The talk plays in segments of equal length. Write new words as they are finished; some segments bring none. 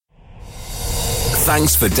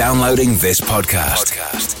Thanks for downloading this podcast.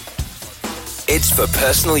 It's for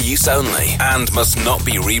personal use only and must not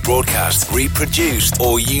be rebroadcast, reproduced,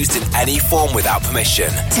 or used in any form without permission.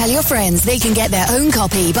 Tell your friends they can get their own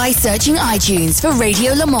copy by searching iTunes for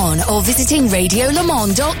Radio Le Mans or visiting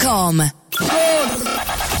radiolemans.com.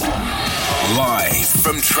 Live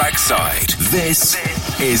from trackside, this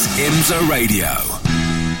is IMSA Radio.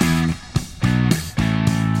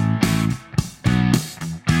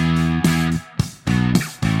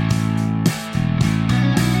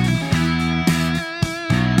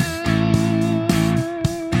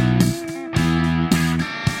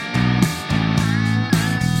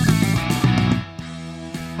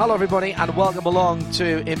 Hello everybody and welcome along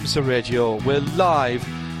to IMSA Radio. We're live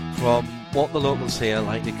from what the locals here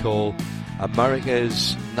like to call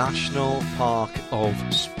America's National Park of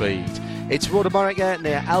Speed. It's Road America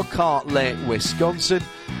near Elkhart Lake, Wisconsin,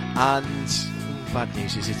 and bad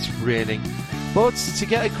news is it's raining. But to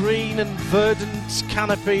get a green and verdant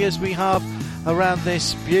canopy as we have around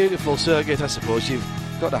this beautiful circuit, I suppose you've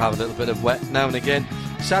got to have a little bit of wet now and again.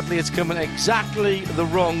 Sadly, it's coming at exactly the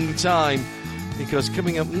wrong time, because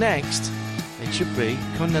coming up next, it should be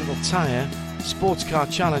Continental Tire Sports Car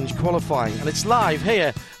Challenge qualifying, and it's live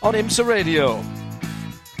here on IMSA Radio.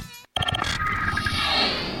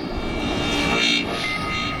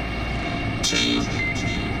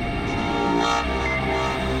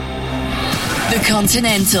 The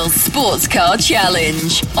Continental Sports Car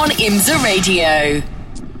Challenge on IMSA Radio.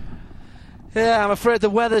 Yeah, I'm afraid the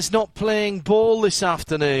weather's not playing ball this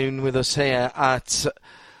afternoon with us here at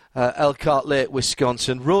Elkhart Lake,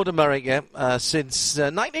 Wisconsin. Road America, since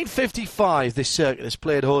 1955, this circuit has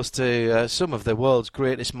played host to some of the world's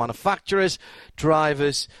greatest manufacturers,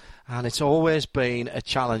 drivers, and it's always been a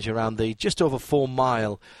challenge around the just over 4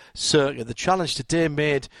 mile circuit. The challenge today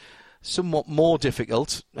made somewhat more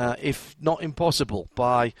difficult, if not impossible,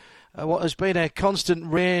 by what has been a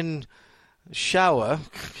constant rain shower,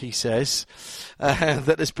 he says,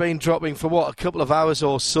 that has been dropping for a couple of hours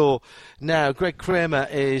or so now. Greg Kramer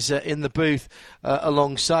is in the booth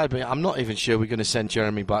alongside me. I'm not even sure we're going to send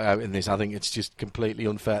Jeremy back out in this. I think it's just completely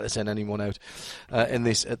unfair to send anyone out in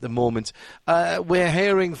this at the moment. We're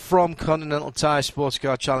hearing from Continental Tire Sports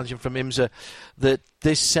Car Challenge and from IMSA that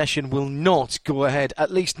this session will not go ahead,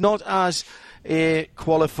 at least not as a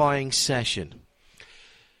qualifying session.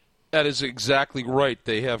 That is exactly right.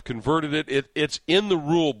 They have converted it. It's in the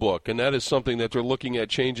rule book, and that is something that they're looking at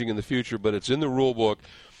changing in the future, but it's in the rule book.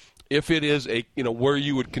 If it is where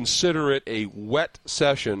you would consider it a wet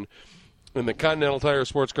session, in the Continental Tire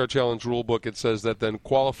Sports Car Challenge rule book, it says that then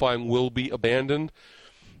qualifying will be abandoned,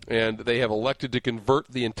 and they have elected to convert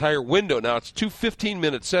the entire window. Now, it's 2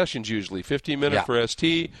 15-minute sessions usually, 15 minutes for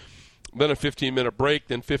ST, then a 15-minute break,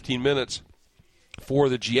 then 15 minutes for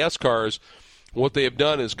the GS cars. What they have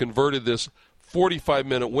done is converted this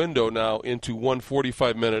 45-minute window now into one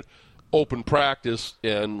 45-minute open practice,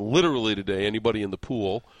 and literally today, anybody in the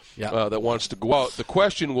pool that wants to go out. The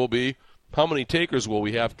question will be, how many takers will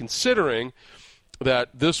we have, considering that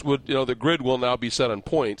this would, the grid will now be set on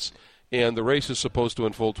points, and the race is supposed to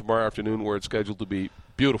unfold tomorrow afternoon where it's scheduled to be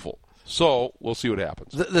beautiful. So we'll see what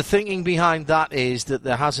happens. The thinking behind that is that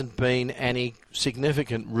there hasn't been any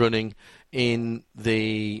significant running in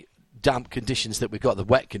the damp conditions that we've got, the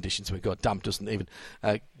wet conditions we've got. Damp doesn't even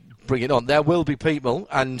bring it on. There will be people,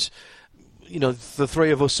 and the three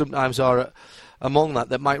of us sometimes are among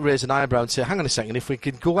that might raise an eyebrow and say, hang on a second, if we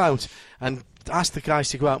could go out and ask the guys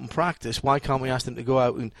to go out and practice, why can't we ask them to go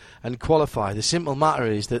out and qualify? The simple matter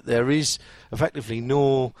is that there is effectively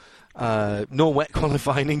no wet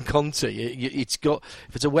qualifying in Conti. It's got,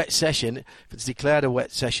 if it's a wet session, if it's declared a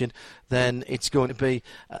wet session, then it's going to be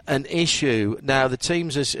an issue. Now, the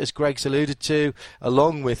teams, as Greg's alluded to,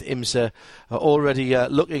 along with IMSA, are already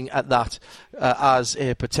looking at that as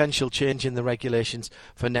a potential change in the regulations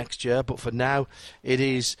for next year. But for now, it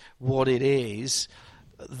is what it is.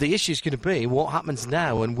 The issue is going to be what happens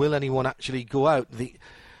now, and will anyone actually go out?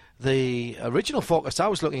 The original forecast I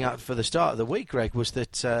was looking at for the start of the week, Greg, was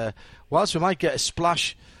that whilst we might get a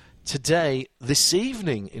splash today, this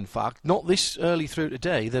evening, in fact, not this early through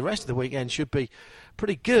today, the rest of the weekend should be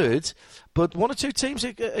pretty good. But one or two teams,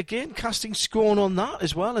 again, casting scorn on that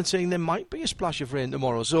as well and saying there might be a splash of rain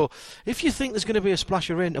tomorrow. So if you think there's going to be a splash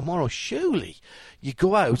of rain tomorrow, surely you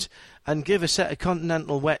go out and give a set of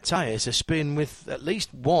Continental wet tyres a spin with at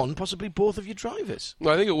least one, possibly both of your drivers.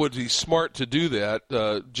 Well, I think it would be smart to do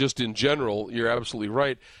that, just in general. You're absolutely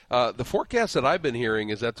right. The forecast that I've been hearing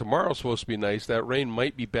is that tomorrow's supposed to be nice. That rain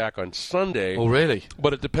might be back on Sunday. Oh, really?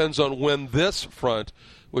 But it depends on when this front,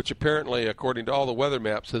 which apparently, according to all the weather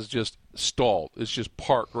maps, has just stalled. It's just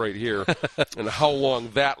parked right here, and how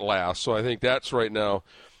long that lasts. So I think that's right now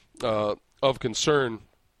of concern.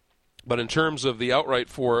 But in terms of the outright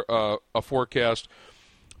for a forecast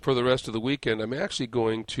for the rest of the weekend, I'm actually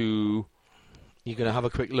going to... You're going to have a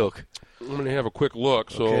quick look? I'm going to have a quick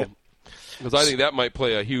look, Okay. Because I think that might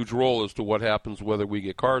play a huge role as to what happens whether we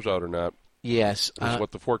get cars out or not. Yes. Is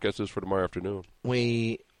what the forecast is for tomorrow afternoon.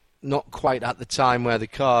 We not quite at the time where the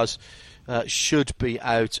cars should be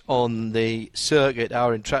out on the circuit.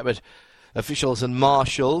 Our intrepid officials and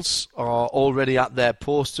marshals are already at their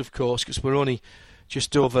posts, of course, because we're only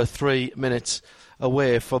just over 3 minutes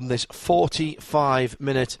away from this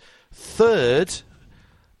 45-minute third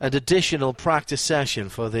and additional practice session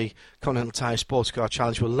for the Continental Tire Sports Car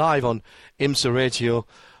Challenge. We're live on IMSA Radio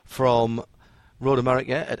from Road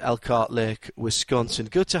America at Elkhart Lake, Wisconsin.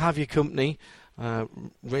 Good to have your company.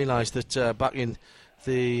 Realise that back in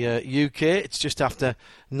the UK, it's just after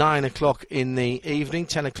 9 o'clock in the evening,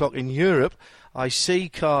 10 o'clock in Europe. I see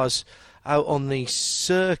cars out on the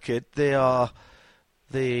circuit. They are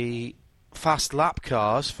the fast lap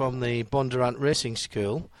cars from the Bondurant Racing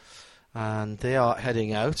School, and they are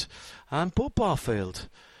heading out. And Bob Barfield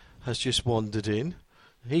has just wandered in.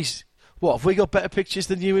 What, have we got better pictures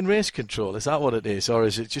than you in race control? Is that what it is? Or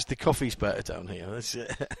is it just the coffee's better down here?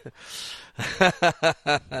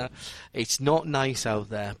 It's not nice out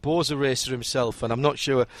there. Bo's a racer himself, and I'm not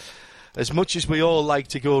sure, as much as we all like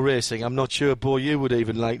to go racing, I'm not sure, Bo, you would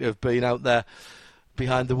even like to have been out there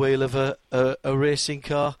behind the wheel of a racing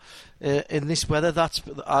car in this weather.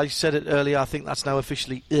 I said it earlier, I think that's now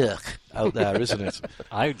officially out there, isn't it?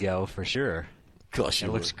 I'd go for sure. Gosh, it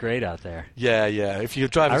looks great out there. Yeah. If you're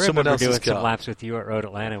driving someone else's car. I remember doing some laps with you at Road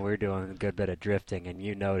Atlanta. We were doing a good bit of drifting, and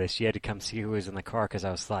you noticed you had to come see who was in the car because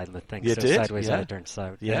I was sliding the thing sideways out of turn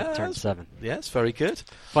 7. Yeah, it's very good.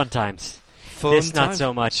 Fun times. Not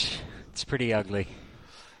so much. It's pretty ugly.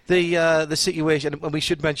 The situation, and we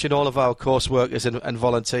should mention all of our course workers and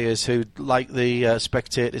volunteers who, like the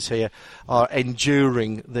spectators here, are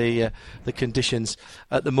enduring the conditions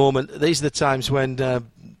at the moment. These are the times when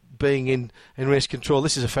being in race control,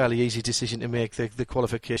 this is a fairly easy decision to make. The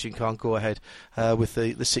qualification can't go ahead with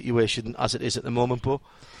the situation as it is at the moment, Bo.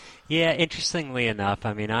 Yeah, interestingly enough,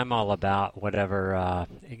 I mean, I'm all about whatever,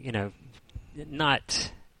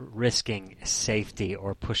 not risking safety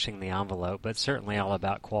or pushing the envelope, but certainly all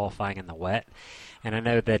about qualifying in the wet. And I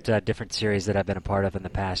know that different series that I've been a part of in the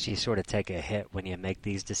past, you sort of take a hit when you make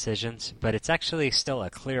these decisions. But it's actually still a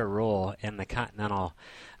clear rule in the Continental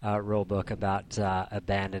rule book about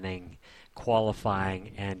abandoning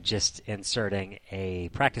qualifying and just inserting a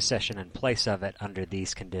practice session in place of it under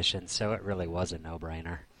these conditions. So it really was a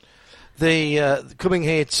no-brainer. Coming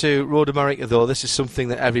here to Road America, though, this is something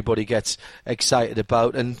that everybody gets excited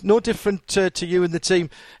about, and no different to you and the team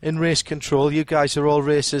in race control. You guys are all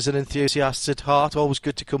racers and enthusiasts at heart. Always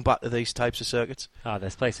good to come back to these types of circuits. Oh,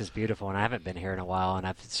 this place is beautiful, and I haven't been here in a while, and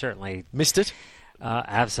I've certainly missed it.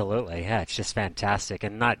 Absolutely, yeah, it's just fantastic,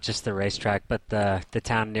 and not just the racetrack, but the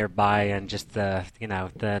town nearby, and just the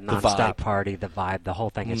nonstop party, the vibe, the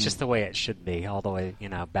whole thing. It's just the way it should be, all the way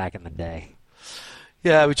back in the day.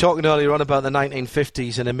 Yeah, we were talking earlier on about the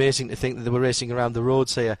 1950s, and amazing to think that they were racing around the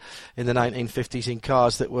roads here in the 1950s in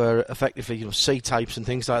cars that were effectively, C-types and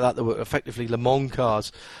things like that were effectively Le Mans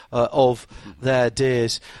cars of their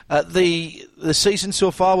days. The season so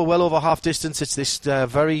far, we're well over half distance. It's this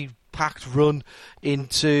very packed run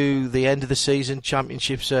into the end of the season.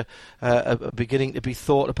 Championships are beginning to be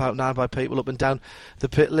thought about now by people up and down the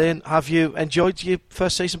pit lane. Have you enjoyed your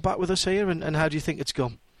first season back with us here, and how do you think it's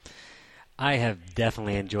gone? I have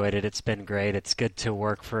definitely enjoyed it. It's been great. It's good to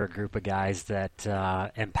work for a group of guys that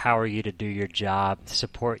empower you to do your job,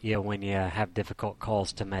 support you when you have difficult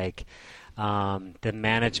calls to make. The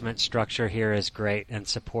management structure here is great and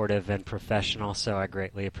supportive and professional, so I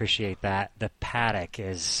greatly appreciate that. The paddock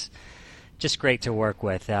is just great to work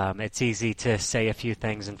with. It's easy to say a few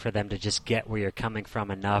things and for them to just get where you're coming from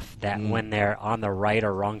enough that when they're on the right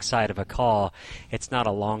or wrong side of a call, it's not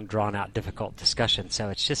a long, drawn-out, difficult discussion. So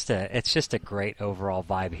it's just a great overall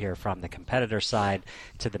vibe here, from the competitor side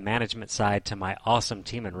to the management side to my awesome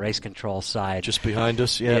team and race control side. Just behind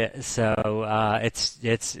us, yeah. So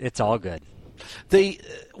it's all good.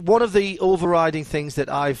 One of the overriding things that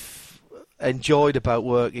I've enjoyed about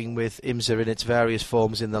working with IMSA in its various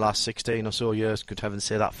forms in the last 16 or so years, good heavens,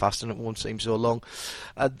 say that fast and it won't seem so long,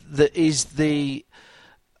 that is the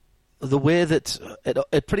the way that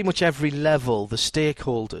at pretty much every level, the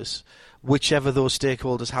stakeholders, whichever those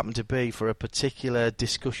stakeholders happen to be for a particular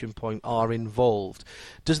discussion point, are involved.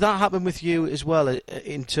 Does that happen with you as well,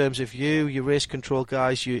 in terms of your race control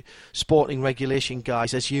guys, your sporting regulation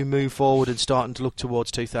guys, as you move forward and starting to look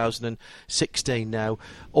towards 2016 now,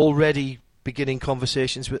 already beginning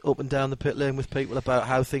conversations with up and down the pit lane with people about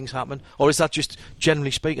how things happen? Or is that just, generally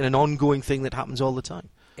speaking, an ongoing thing that happens all the time?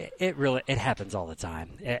 It happens all the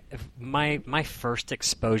time. My first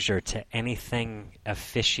exposure to anything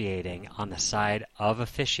officiating on the side of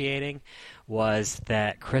officiating was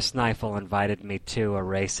that Chris Neifel invited me to a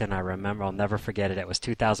race, and I remember, I'll never forget it. It was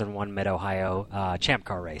 2001 Mid-Ohio Champ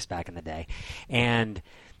Car race back in the day. And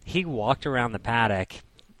he walked around the paddock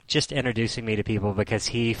just introducing me to people because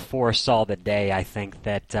he foresaw the day, I think,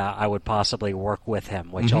 that I would possibly work with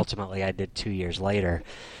him, which ultimately I did 2 years later.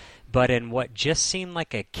 But in what just seemed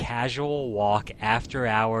like a casual walk after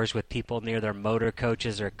hours with people near their motor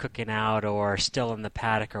coaches or cooking out or still in the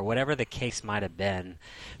paddock or whatever the case might have been,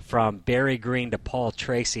 from Barry Green to Paul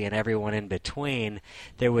Tracy and everyone in between,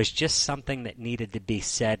 there was just something that needed to be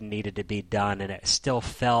said and needed to be done, and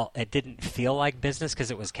it didn't feel like business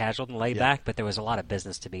because it was casual and laid back, but there was a lot of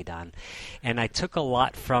business to be done. And I took a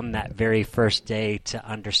lot from that very first day to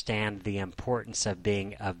understand the importance of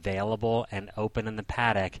being available and open in the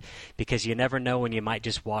paddock, because you never know when you might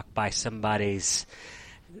just walk by somebody's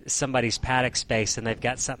paddock space and they've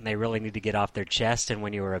got something they really need to get off their chest, and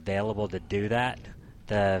when you were available to do that,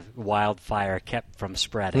 the wildfire kept from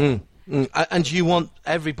spreading. And you want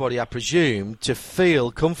everybody, I presume, to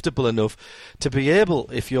feel comfortable enough to be able,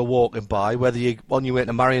 if you're walking by, whether you're on your way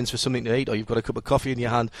to Marion's for something to eat or you've got a cup of coffee in your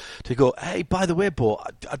hand, to go, hey, by the way, Bo,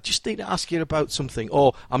 I just need to ask you about something,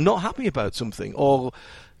 or I'm not happy about something, or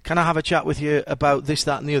can I have a chat with you about this,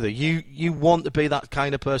 that, and the other? You want to be that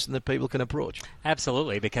kind of person that people can approach.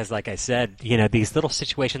 Absolutely, because like I said, these little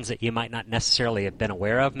situations that you might not necessarily have been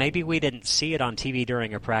aware of, maybe we didn't see it on TV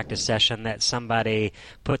during a practice session that somebody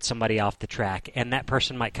put somebody off the track, and that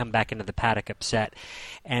person might come back into the paddock upset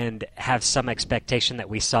and have some expectation that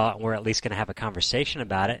we saw it and we're at least going to have a conversation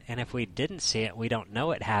about it. And if we didn't see it, we don't know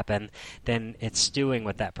it happened, then it's stewing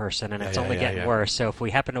with that person, and it's only getting worse. So if we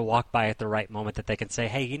happen to walk by at the right moment that they can say,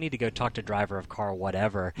 hey, you need to go talk to driver of car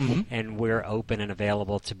whatever, and we're open and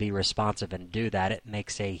available to be responsive and do that, it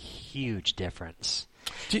makes a huge difference.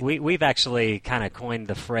 We've actually kind of coined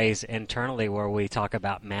the phrase internally where we talk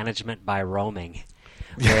about management by roaming,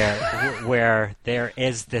 where there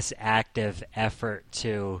is this active effort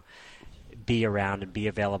to be around and be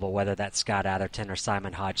available, whether that's Scott Atherton or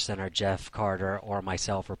Simon Hodgson or Jeff Carter or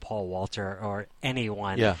myself or Paul Walter or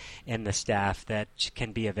anyone in the staff that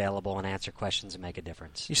can be available and answer questions and make a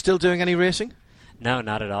difference. You still doing any racing? No,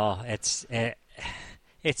 not at all. It's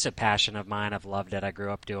a passion of mine. I've loved it. I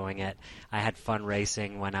grew up doing it. I had fun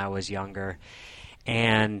racing when I was younger,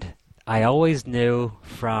 and I always knew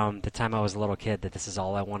from the time I was a little kid that this is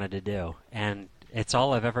all I wanted to do, and it's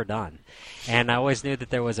all I've ever done. And I always knew that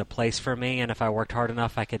there was a place for me, and if I worked hard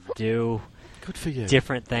enough, I could do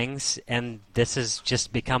different things, and this has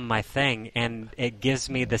just become my thing, and it gives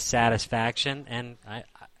me the satisfaction, and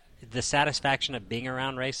the satisfaction of being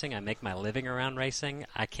around racing. I make my living around racing.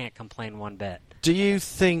 I can't complain one bit. Do you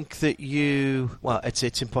think that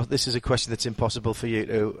this is a question that's impossible for you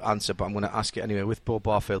to answer, but I'm going to ask it anyway. With Bo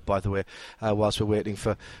Barfield, by the way, whilst we're waiting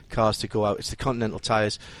for cars to go out, it's the Continental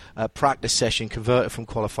tyres practice session converted from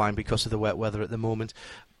qualifying because of the wet weather at the moment.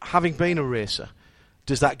 Having been a racer,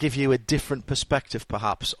 does that give you a different perspective,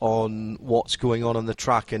 perhaps, on what's going on the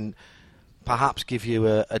track, and perhaps give you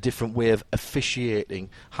a different way of officiating,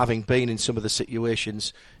 having been in some of the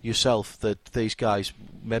situations yourself that these guys,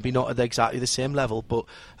 maybe not at exactly the same level, but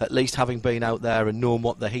at least having been out there and known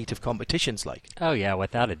what the heat of competition's like? Oh yeah,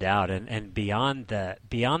 without a doubt. And beyond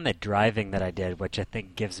the driving that I did, which I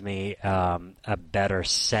think gives me a better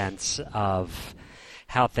sense of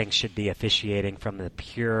how things should be officiating from the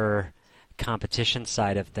pure competition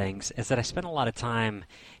side of things, is that I spent a lot of time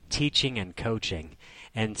teaching and coaching.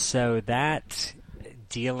 And so that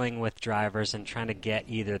dealing with drivers and trying to get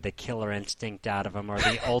either the killer instinct out of them or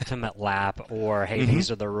the ultimate lap, or, hey,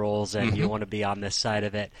 these are the rules and you want to be on this side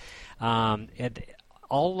of it.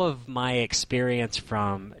 All of my experience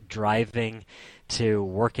from driving to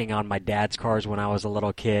working on my dad's cars when I was a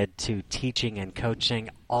little kid to teaching and coaching,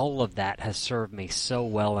 all of that has served me so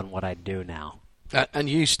well in what I do now. And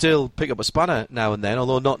you still pick up a spanner now and then,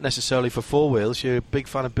 although not necessarily for four wheels. You're a big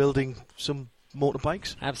fan of building some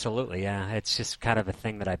motorbikes? Absolutely, yeah. It's just kind of a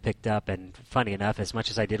thing that I picked up, and funny enough, as much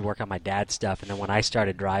as I did work on my dad's stuff, and then when I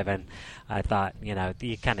started driving, I thought,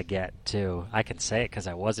 you kind of get to, I can say it because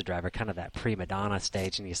I was a driver, kind of that prima donna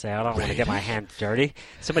stage, and you say, I don't want to get my hands dirty.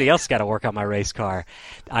 Somebody else got to work on my race car.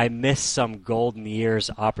 I missed some golden years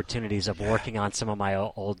opportunities of working on some of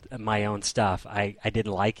my own stuff. I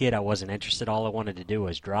didn't like it. I wasn't interested. All I wanted to do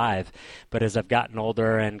was drive. But as I've gotten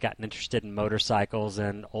older and gotten interested in motorcycles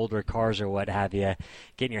and older cars or what have you,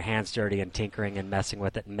 getting your hands dirty and tinkering and messing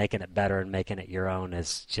with it and making it better and making it your own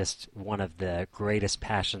is just one of the greatest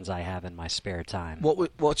passions I have in my spare time. What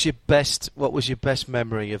was your best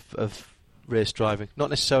memory of race driving? Not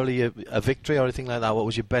necessarily a victory or anything like that. What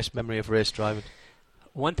was your best memory of race driving?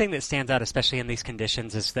 One thing that stands out, especially in these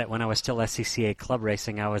conditions, is that when I was still SCCA club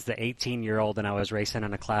racing, I was the 18-year-old, and I was racing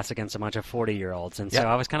in a class against a bunch of 40-year-olds. And so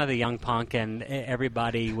I was kind of the young punk, and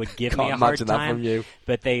everybody would give me a hard time. That from you.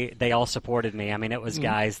 But they all supported me. I mean, it was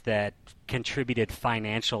guys that contributed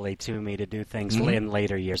financially to me to do things in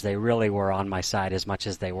later years. They really were on my side as much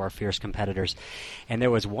as they were fierce competitors. And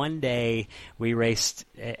there was one day we raced.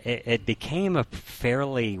 It became a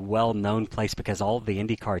fairly well-known place because all of the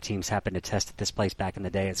IndyCar teams happened to test at this place back in the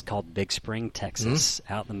day. It's called Big Spring, Texas,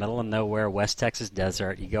 out in the middle of nowhere, West Texas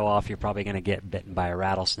desert. You go off, you're probably going to get bitten by a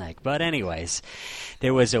rattlesnake. But anyways,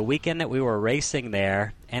 there was a weekend that we were racing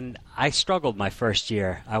there, and I struggled my first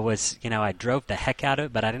year. I drove the heck out of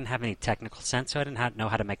it, but I didn't have any technical sense, so I didn't know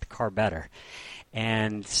how to make the car better.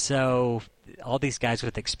 And so all these guys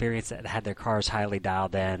with experience that had their cars highly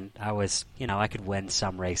dialed in, I could win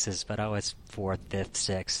some races, but I was 4th, 5th,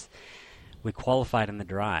 6th. We qualified in the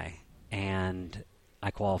dry, and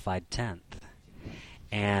I qualified 10th.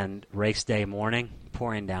 And race day morning,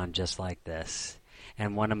 pouring down just like this.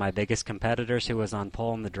 And one of my biggest competitors who was on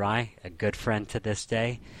pole in the dry, a good friend to this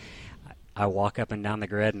day, I walk up and down the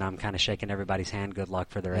grid, and I'm kind of shaking everybody's hand, good luck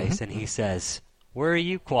for the race, and he says, "Where are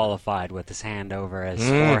you qualified?" with his hand over his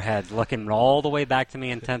forehead, looking all the way back to me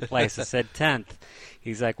in 10th place. I said 10th.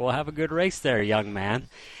 He's like, "Well, have a good race there, young man."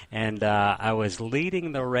 And I was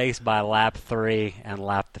leading the race by lap 3 and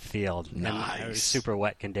lapped the field. Nice. And it was super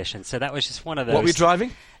wet conditions. So that was just one of those. What were you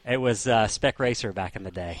driving? It was Spec Racer back in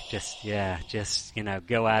the day. Just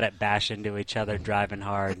go at it, bash into each other, driving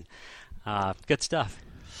hard. Good stuff.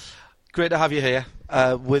 Great to have you here.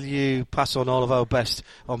 Will you pass on all of our best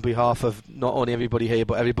on behalf of not only everybody here,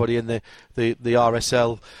 but everybody in the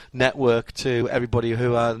RSL network to everybody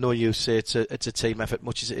who I know you say it's a team effort,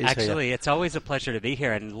 much as it is Actually, here. it's always a pleasure to be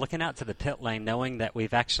here. And looking out to the pit lane, knowing that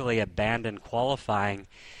we've actually abandoned qualifying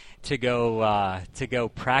to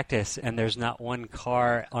go practice, and there's not one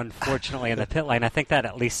car, unfortunately, in the pit lane. I think that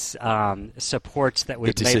at least supports that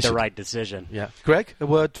we've made the right decision. Yeah, Greg, a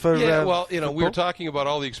word for we were talking about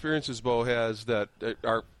all the experiences Bo has that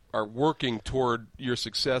are working toward your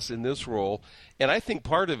success in this role, and I think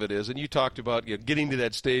part of it is, and you talked about getting to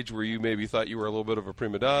that stage where you maybe thought you were a little bit of a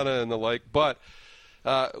prima donna and the like, but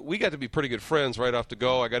we got to be pretty good friends right off the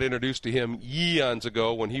go. I got introduced to him eons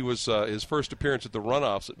ago when he was his first appearance at the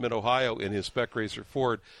runoffs at Mid-Ohio in his Spec Racer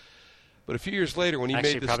Ford. But a few years later, when he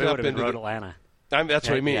made the step into Road Atlanta. That's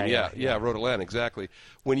what I mean. Yeah, Road Atlanta, exactly.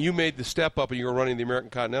 When you made the step up and you were running the American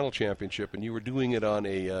Continental Championship and you were doing it on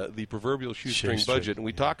the proverbial shoestring budget, and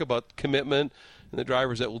we talk about commitment and the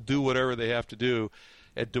drivers that will do whatever they have to do.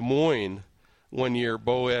 At Des Moines, one year,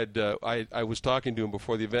 Bo had I was talking to him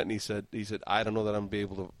before the event, and he said, "I don't know that I'm going to be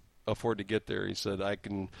able to afford to get there." He said, "I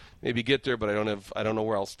can maybe get there, but I don't know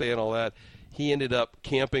where I'll stay and all that." He ended up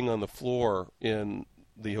camping on the floor in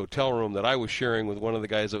the hotel room that I was sharing with one of the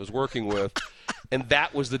guys I was working with, and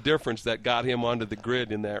that was the difference that got him onto the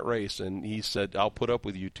grid in that race. And he said, "I'll put up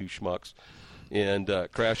with you two schmucks and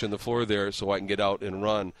crash on the floor there so I can get out and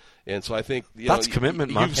run." And so I think that's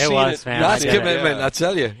commitment, man. It was, man. That's commitment, I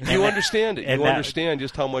tell you. You understand it. You understand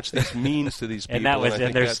just how much this means to these people.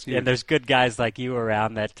 And there's good guys like you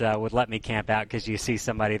around that would let me camp out because you see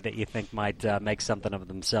somebody that you think might make something of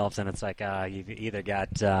themselves, and it's like you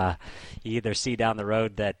either see down the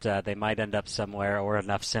road that they might end up somewhere, or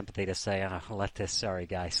enough sympathy to say, "Let this sorry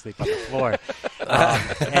guy sleep on the floor."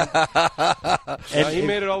 He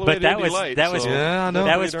made it all the way to Indy Lights.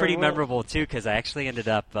 That was pretty memorable too, because I actually ended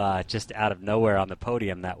up just out of nowhere on the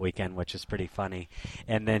podium that weekend, which is pretty funny.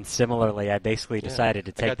 And then similarly, I basically decided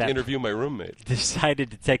to take to interview my roommate.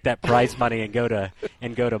 Decided to take that prize money and go to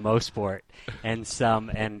Mosport,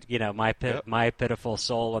 my pitiful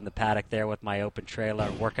soul in the paddock there with my open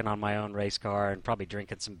trailer, working on my own race car and probably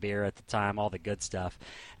drinking some beer at the time, all the good stuff.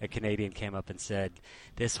 A Canadian came up and said,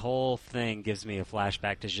 "This whole thing gives me a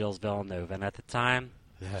flashback to Gilles Villeneuve," and at the time,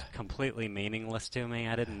 completely meaningless to me.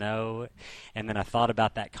 I didn't know. And then I thought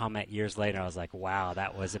about that comment years later. I was like, wow,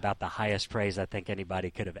 that was about the highest praise I think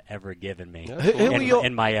anybody could have ever given me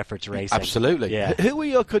in my efforts racing. Absolutely. Yeah. Who were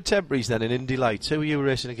your contemporaries then in Indy Lights? Who were you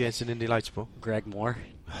racing against in Indy Lights, Paul? Greg Moore.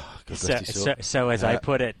 So as I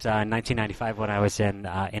put it, 1995 when I was in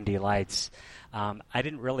Indy Lights, I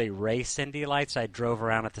didn't really race Indy Lights. I drove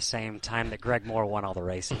around at the same time that Greg Moore won all the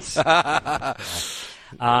races. There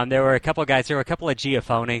were a couple of guys. There were a couple of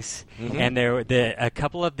Giaffonis, and a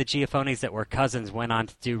couple of the Giaffonis that were cousins went on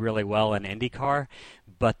to do really well in IndyCar.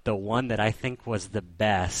 But the one that I think was the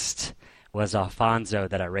best was Alfonso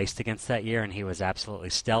that I raced against that year, and he was absolutely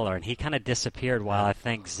stellar. And he kind of disappeared while I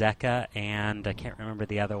think Zecca and I can't remember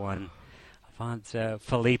the other one.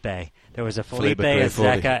 Felipe. There was a Felipe, a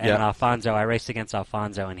Zecca, and an Alfonso. I raced against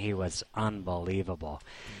Alfonso, and he was unbelievable.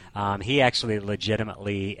 He actually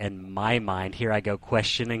legitimately, in my mind, here I go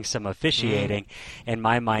questioning some officiating, in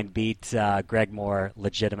my mind beat Greg Moore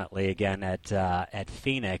legitimately again at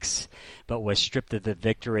Phoenix, but was stripped of the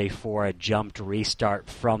victory for a jumped restart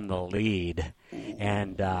from the lead.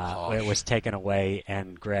 And it was taken away,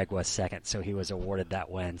 and Greg was second, so he was awarded that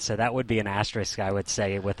win. So that would be an asterisk, I would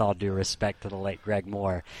say, with all due respect to the late Greg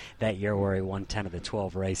Moore, that year where he won 10 of the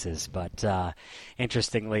 12 races. But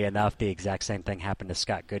interestingly enough, the exact same thing happened to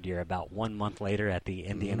Scott Goodyear about 1 month later at the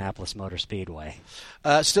Indianapolis Motor Speedway.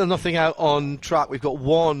 Still nothing out on track. We've got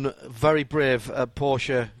one very brave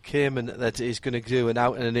Porsche Cayman that is going to do an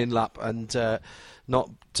out and an in lap, and not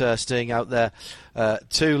staying out there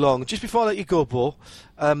too long. Just before I let you go, Bo,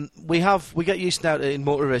 we get used now in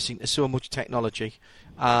motor racing to so much technology,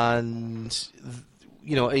 and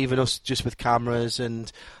even us just with cameras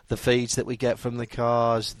and the feeds that we get from the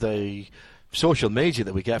cars, the social media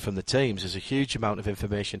that we get from the teams. There's a huge amount of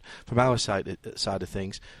information from our side of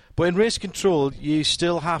things. But in race control, you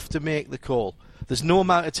still have to make the call. There's no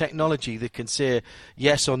amount of technology that can say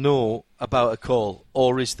yes or no about a call,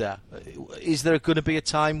 or is there? Is there going to be a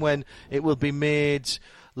time when it will be made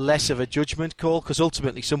less of a judgment call? Because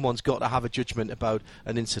ultimately someone's got to have a judgment about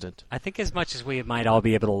an incident. I think as much as we might all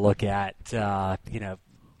be able to look at,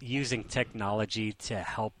 using technology to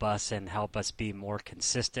help us and help us be more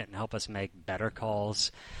consistent and help us make better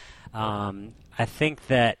calls, I think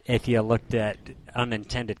that if you looked at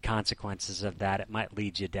unintended consequences of that, it might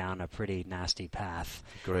lead you down a pretty nasty path.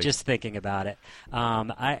 Great. Just thinking about it.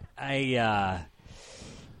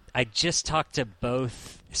 I just talked to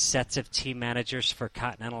both sets of team managers for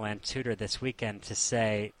Continental and Tudor this weekend to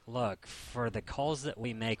say, look, for the calls that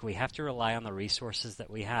we make, we have to rely on the resources that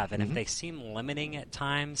we have. And if they seem limiting at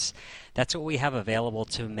times, that's what we have available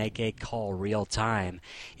to make a call real time.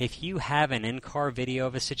 If you have an in-car video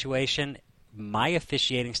of a situation, my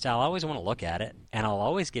officiating style, I always want to look at it, and I'll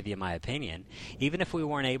always give you my opinion, even if we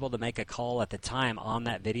weren't able to make a call at the time on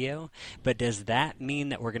that video. But does that mean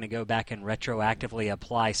that we're going to go back and retroactively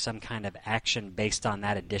apply some kind of action based on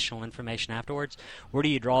that additional information afterwards? Where do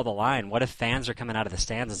you draw the line? What if fans are coming out of the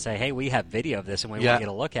stands and say, hey, we have video of this and we want you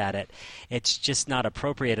to look at it? It's just not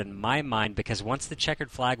appropriate in my mind, because once the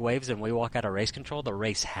checkered flag waves and we walk out of race control, the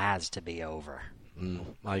race has to be over.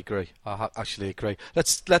 I agree. I actually agree.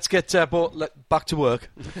 Let's get back to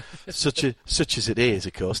work. such as it is,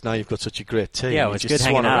 of course. Now you've got such a great team. Yeah, it was good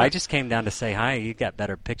hanging out. I just came down to say hi. You got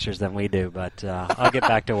better pictures than we do, but I'll get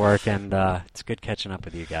back to work, and it's good catching up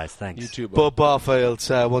with you guys. Thanks. You too, Bob Barfield,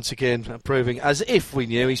 once again, proving, as if we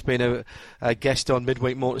knew, he's been a guest on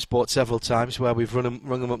Midweek Motorsport several times, where we've rung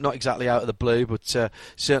him up, not exactly out of the blue, but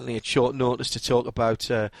certainly at short notice to talk about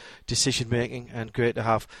decision making, and great to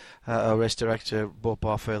have our race director Bob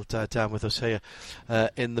Barfield down with us here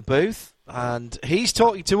in the booth, and he's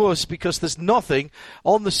talking to us because there's nothing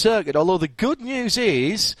on the circuit, although the good news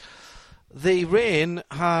is the rain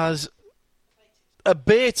has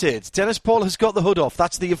abated. Dennis Paul has got the hood off.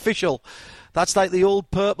 That's the official, that's like the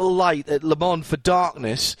old purple light at Le Mans for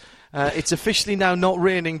darkness. It's officially now not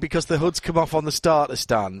raining because the hood's come off on the starter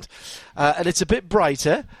stand. And it's a bit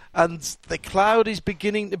brighter, and the cloud is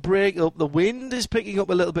beginning to break up. The wind is picking up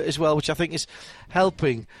a little bit as well, which I think is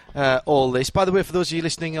helping all this. By the way, for those of you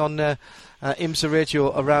listening on IMSA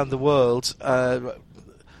Radio around the world,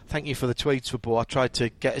 thank you for the tweets for Bo. I tried to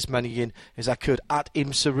get as many in as I could at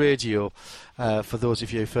IMSA Radio for those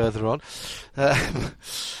of you further on.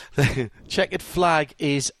 The checkered flag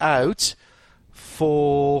is out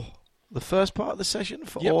for the first part of the session,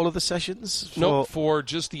 for all of the sessions? No, for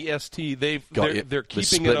just the ST. They're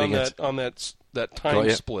keeping it on that time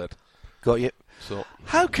split. Got you. So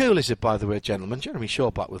how cool is it, by the way, gentlemen? Jeremy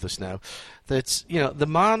Shaw back with us now. That the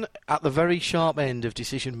man at the very sharp end of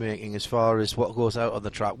decision making as far as what goes out on the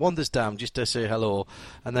track wanders down just to say hello,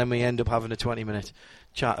 and then we end up having a 20-minute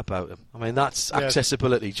chat about him. I mean, that's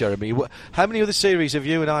accessibility, Jeremy. How many other series have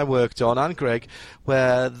you and I worked on, and Greg,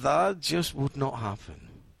 where that just would not happen?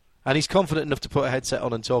 And he's confident enough to put a headset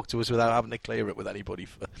on and talk to us without having to clear it with anybody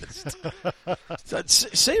first. That's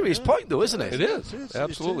a serious point, though, isn't it? It is.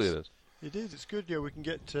 Absolutely it is. It is. It's good. Yeah, we can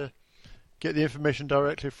get the information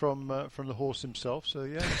directly from the horse himself. So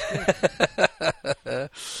yeah, it's good.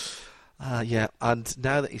 Yeah, and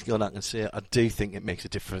now that he's gone, I can say I do think it makes a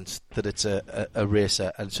difference that it's a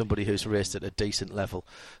racer and somebody who's raced at a decent level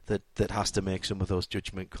that has to make some of those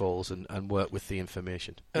judgment calls and work with the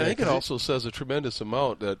information. And I think it also says a tremendous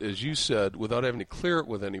amount that, as you said, without having to clear it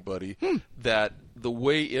with anybody, that the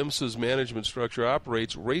way IMSA's management structure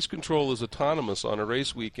operates, race control is autonomous on a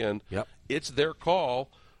race weekend. Yep. It's their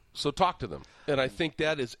call, so talk to them. And I think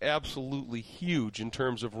that is absolutely huge in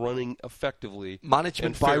terms of running effectively.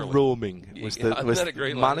 Management by roaming was that a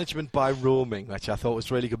great line? Management by roaming, which I thought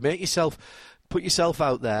was really good. Put yourself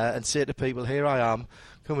out there and say to people, "Here I am,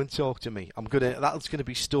 come and talk to me. That's gonna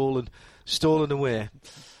be stolen away."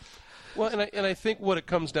 Well, and I think what it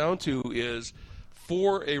comes down to is,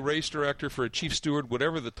 for a race director, for a chief steward,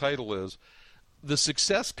 whatever the title is, the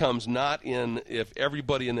success comes not in if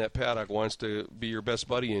everybody in that paddock wants to be your best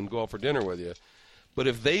buddy and go out for dinner with you, but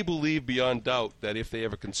if they believe beyond doubt that if they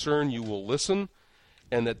have a concern, you will listen,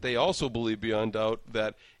 and that they also believe beyond doubt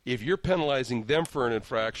that if you're penalizing them for an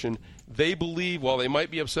infraction, they believe, while they might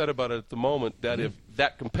be upset about it at the moment, that if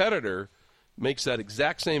that competitor makes that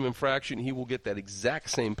exact same infraction, he will get that exact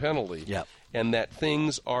same penalty, and that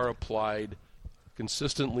things are applied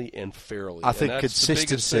consistently and fairly. I think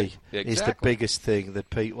consistency is the biggest thing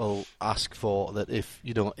that people ask for. That if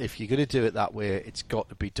you're going to do it that way, it's got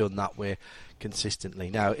to be done that way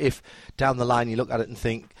consistently. Now, if down the line you look at it and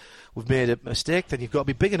think we've made a mistake, then you've got to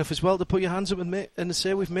be big enough as well to put your hands up and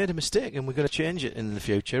say we've made a mistake and we're going to change it in the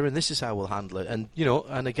future, and this is how we'll handle it. And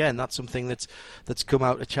and again, that's something that's come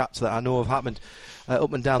out of chats that I know have happened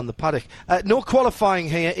up and down the paddock. No qualifying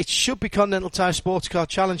here. It should be Continental Tire Sports Car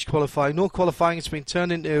Challenge qualifying. No qualifying. It's been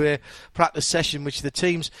turned into a practice session, which the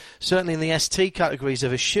teams, certainly in the ST categories,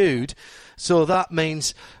 have eschewed. So that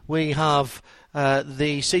means we have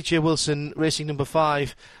the CJ Wilson Racing number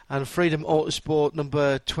 5 and Freedom Autosport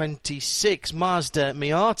number 26 Mazda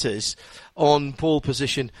Miatas on pole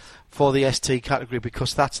position for the ST category,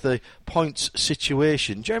 because that's the points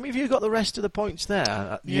situation. Jeremy, have you got the rest of the points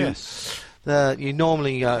there? Yes. You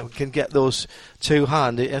normally can get those to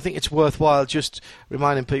hand. I think it's worthwhile just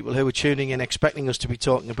reminding people who are tuning in, expecting us to be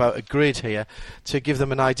talking about a grid here, to give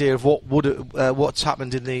them an idea of what's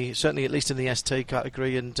happened certainly at least in the ST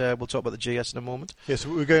category, and we'll talk about the GS in a moment. Yes,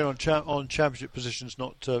 we're going on championship positions,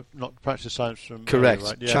 not practice times from. Correct.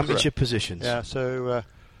 Right? Yeah, championship correct. Positions. Yeah. So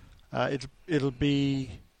it'll be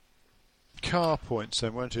car points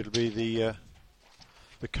then, won't it? It'll be the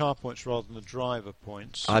car points rather than the driver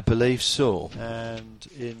points. I believe so. And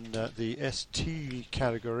in the ST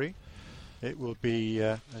category, it will be,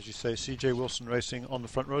 as you say, CJ Wilson Racing on the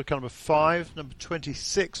front row. Car number 5, number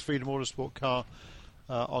 26, Freedom Autosport car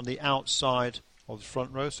on the outside of the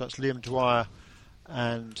front row. So that's Liam Dwyer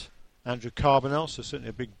and Andrew Carbonell, so certainly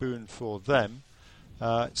a big boon for them.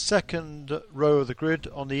 Second row of the grid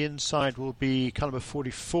on the inside will be car number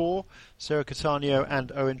 44, Sarah Catania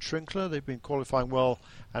and Owen Trinkler. They've been qualifying well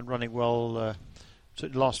and running well the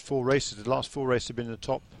last 4 races. The last 4 races have been in the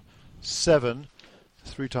top 7,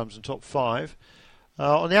 3 times in the top 5.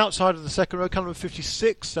 On the outside of the second row, car number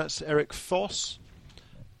 56, that's Eric Foss.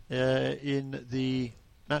 It'll be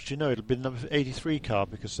the number 83 car,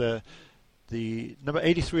 because the number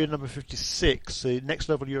 83 and number 56, the next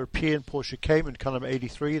level European Porsche Cayman, car number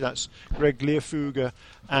 83, that's Greg Learfuger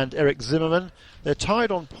and Eric Zimmerman. They're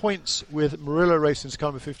tied on points with Murillo Racing's car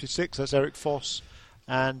number 56, that's Eric Foss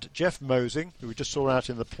and Jeff Mosing, who we just saw out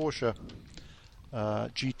in the Porsche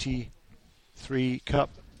GT3 Cup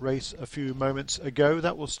race a few moments ago.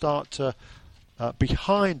 That will start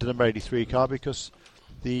behind the number 83 car, because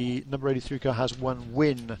the number 83 car has 1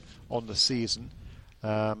 win on the season.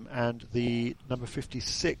 And the number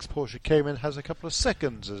 56 Porsche Cayman has a couple of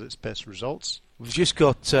seconds as its best results. We've just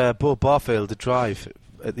got Bo Barfield to drive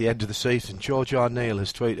at the end of the season. George Arneil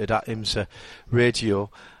has tweeted at IMSA Radio,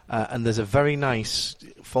 and there's a very nice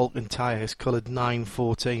Falcon Tyres coloured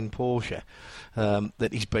 914 Porsche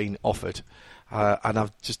that he's been offered. And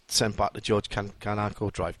I've just sent back to George, can I go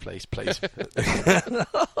drive, please?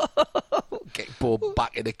 Get Bob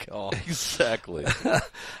back in the car. Exactly.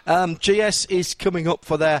 GS is coming up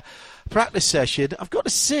for their practice session. I've got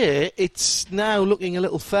to say, it's now looking a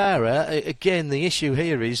little fairer. Again, the issue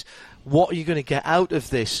here is, what are you going to get out of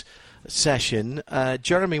this session?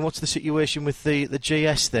 Jeremy, what's the situation with the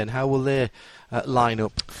GS then? How will they line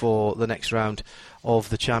up for the next round of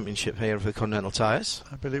the championship here for the Continental tyres?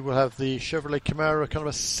 I believe we'll have the Chevrolet Camaro kind of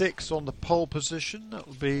a 6 on the pole position. That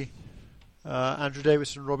will be Andrew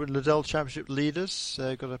Davis and Robin Liddell, championship leaders.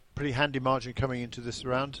 Got a pretty handy margin coming into this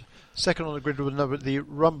round. Second on the grid with the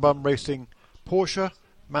Rum Bum Racing Porsche,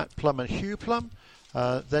 Matt Plum and Hugh Plum.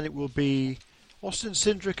 Then it will be Austin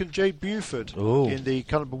Cindric and Jay Buford in the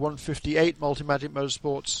kind of 158 Multimatic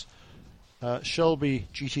Motorsports Shelby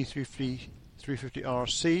GT350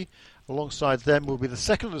 RC. Alongside them will be the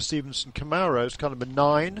second of the Stevenson Camaros, kind of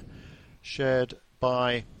 9, shared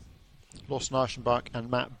by Lawson Archenbach and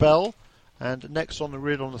Matt Bell. And next on the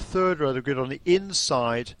grid, on the third row of the grid, on the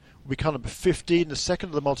inside, will be kind of 15, the second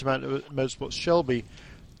of the Multimatic Motorsports Shelby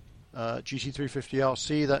GT350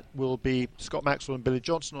 RC. That will be Scott Maxwell and Billy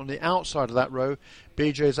Johnson. On the outside of that row,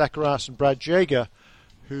 BJ Zacharias and Brad Jaeger,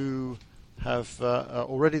 who have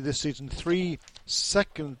already this season 3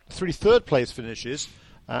 third place finishes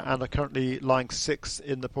and are currently lying 6th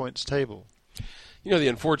in the points table. You know, the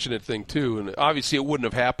unfortunate thing, too, and obviously it wouldn't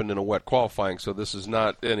have happened in a wet qualifying, so this is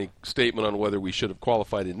not any statement on whether we should have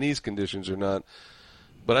qualified in these conditions or not,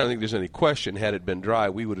 but I don't think there's any question, had it been dry,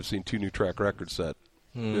 we would have seen 2 new track records set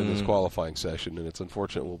in this qualifying session, and it's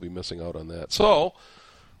unfortunate we'll be missing out on that. So,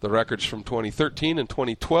 the records from 2013 and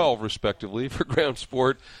 2012, respectively, for Ground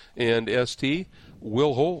Sport and ST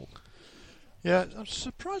will hold. Yeah, I'm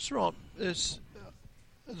surprised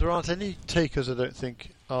there aren't any takers, I don't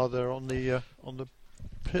think, are there on the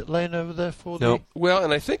pit lane over there for the... Well,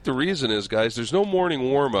 and I think the reason is, guys, there's no morning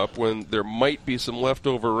warm-up when there might be some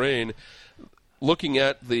leftover rain. Looking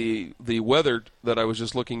at the weather that I was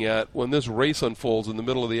just looking at, when this race unfolds in the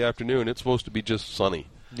middle of the afternoon, it's supposed to be just sunny.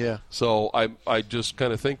 Yeah. So I just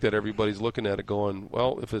kind of think that everybody's looking at it going,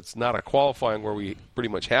 well, if it's not a qualifying where we pretty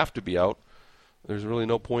much have to be out, there's really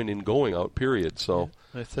no point in going out, period. So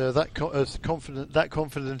if they're that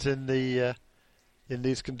confident in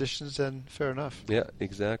these conditions, then fair enough. Yeah,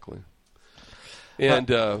 exactly. And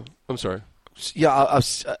I'm sorry. Yeah,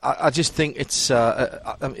 I just think it's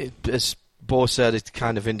as Bo said, it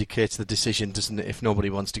kind of indicates the decision, doesn't it? If nobody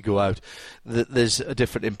wants to go out, there's a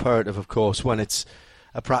different imperative, of course, when it's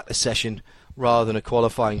a practice session rather than a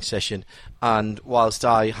qualifying session. And whilst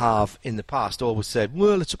I have in the past always said,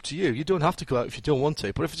 well, it's up to you, you don't have to go out if you don't want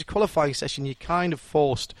to, but if it's a qualifying session, you're kind of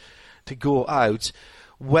forced to go out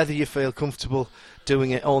whether you feel comfortable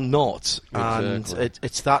doing it or not. Exactly. And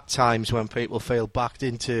it's that times when people feel backed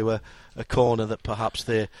into a corner that perhaps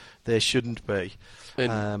they shouldn't be.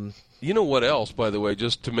 And you know what else, by the way,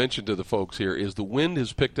 just to mention to the folks here, is the wind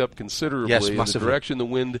has picked up considerably. Yes, in massively. the direction the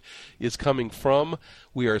wind is coming from.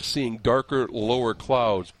 We are seeing darker, lower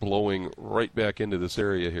clouds blowing right back into this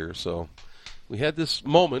area here. So we had this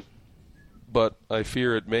moment, but I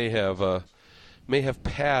fear it may have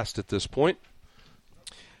passed at this point.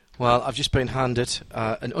 Well, I've just been handed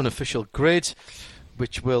an unofficial grid,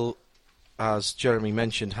 which will, as Jeremy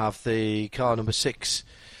mentioned, have the car number 6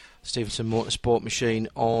 Stevenson Motorsport machine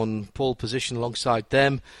on pole position alongside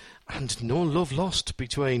them, and no love lost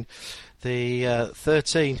between the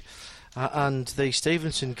 13 and the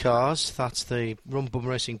Stevenson cars. That's the Rum Bum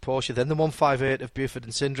Racing Porsche, then the 158 of Buford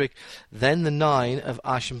and Cindric, then the 9 of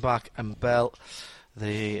Aschenbach and Bell,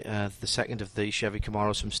 the second of the Chevy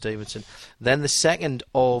Camaros from Stevenson, then the second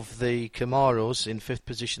of the Camaros in 5th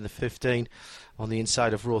position, the 15 on the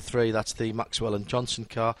inside of row 3. That's the Maxwell and Johnson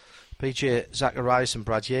car. PJ Zacharias and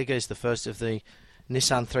Brad Jaeger is the first of the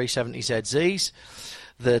Nissan 370ZZs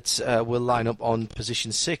that will line up on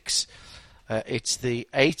position 6. It's the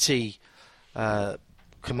 80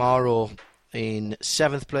 Camaro in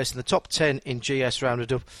 7th place, and the top 10 in GS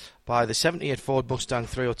rounded up by the 78 Ford Mustang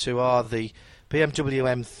 302R, the BMW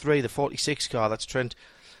M3, the 46 car, that's Trent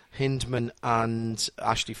Hindman and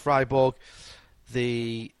Ashley Freiborg.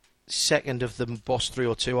 The second of the Boss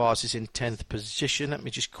 302Rs is in 10th position. Let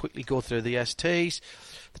me just quickly go through the STs.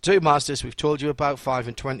 The 2 Mazdas we've told you about, 5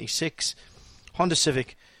 and 26. Honda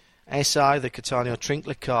Civic SI, the Catania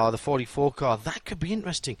Trinkler car, the 44 car. That could be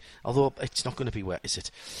interesting, although it's not going to be wet, is it?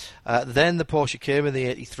 Then the Porsche Cayman, the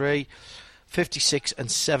 83. 56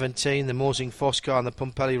 and 17, the Mosing Foss car and the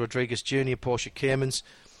Pompelli Rodriguez Jr. Porsche Caymans.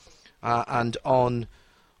 And on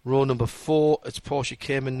row number 4, it's Porsche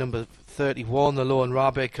Cayman number 31, the Lohan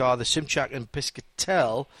Rabe car, the Simchak and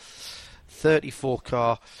Piscatel 34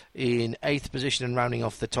 car in 8th position and rounding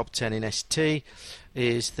off the top 10 in ST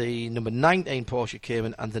is the number 19 Porsche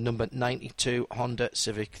Cayman and the number 92 Honda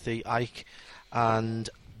Civic, the Ike and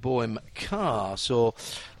Boehm car. So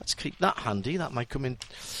let's keep that handy. That might come in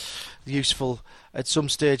useful at some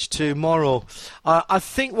stage tomorrow. I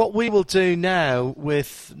think what we will do now,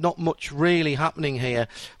 with not much really happening here,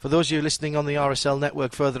 for those of you listening on the RSL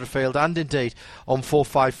network further afield and indeed on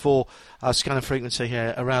 454 scanner frequency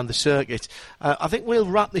here around the circuit, I think we'll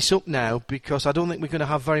wrap this up now, because I don't think we're going to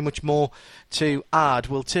have very much more to add.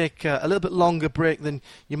 We'll take a little bit longer break than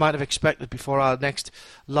you might have expected before our next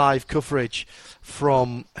live coverage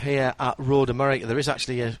from here at Road America. There is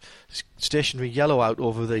actually a stationary yellow out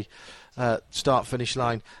over the start-finish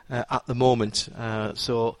line at the moment,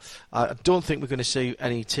 so I don't think we're going to see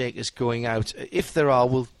any takers going out. If there are,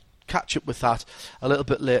 we'll catch up with that a little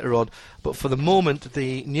bit later on, but for the moment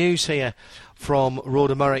the news here from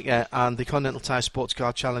Road America and the Continental Tire Sports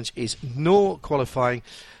Car Challenge is no qualifying,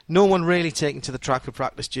 no one really taking to the track for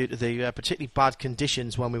practice due to the particularly bad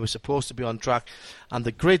conditions when we were supposed to be on track, and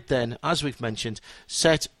the grid then, as we've mentioned,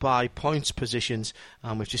 set by points positions,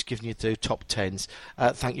 and we've just given you the top 10s.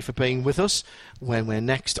 Thank you for being with us. When we're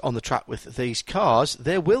next on the track with these cars,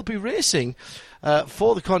 there will be racing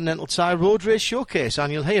for the Continental Tire Road Race Showcase,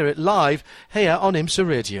 and you'll hear it live here on IMSA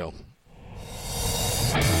Radio.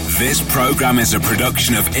 This programme is a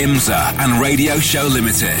production of IMSA and Radio Show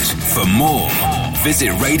Limited. For more, visit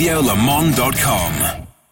radiolemans.com.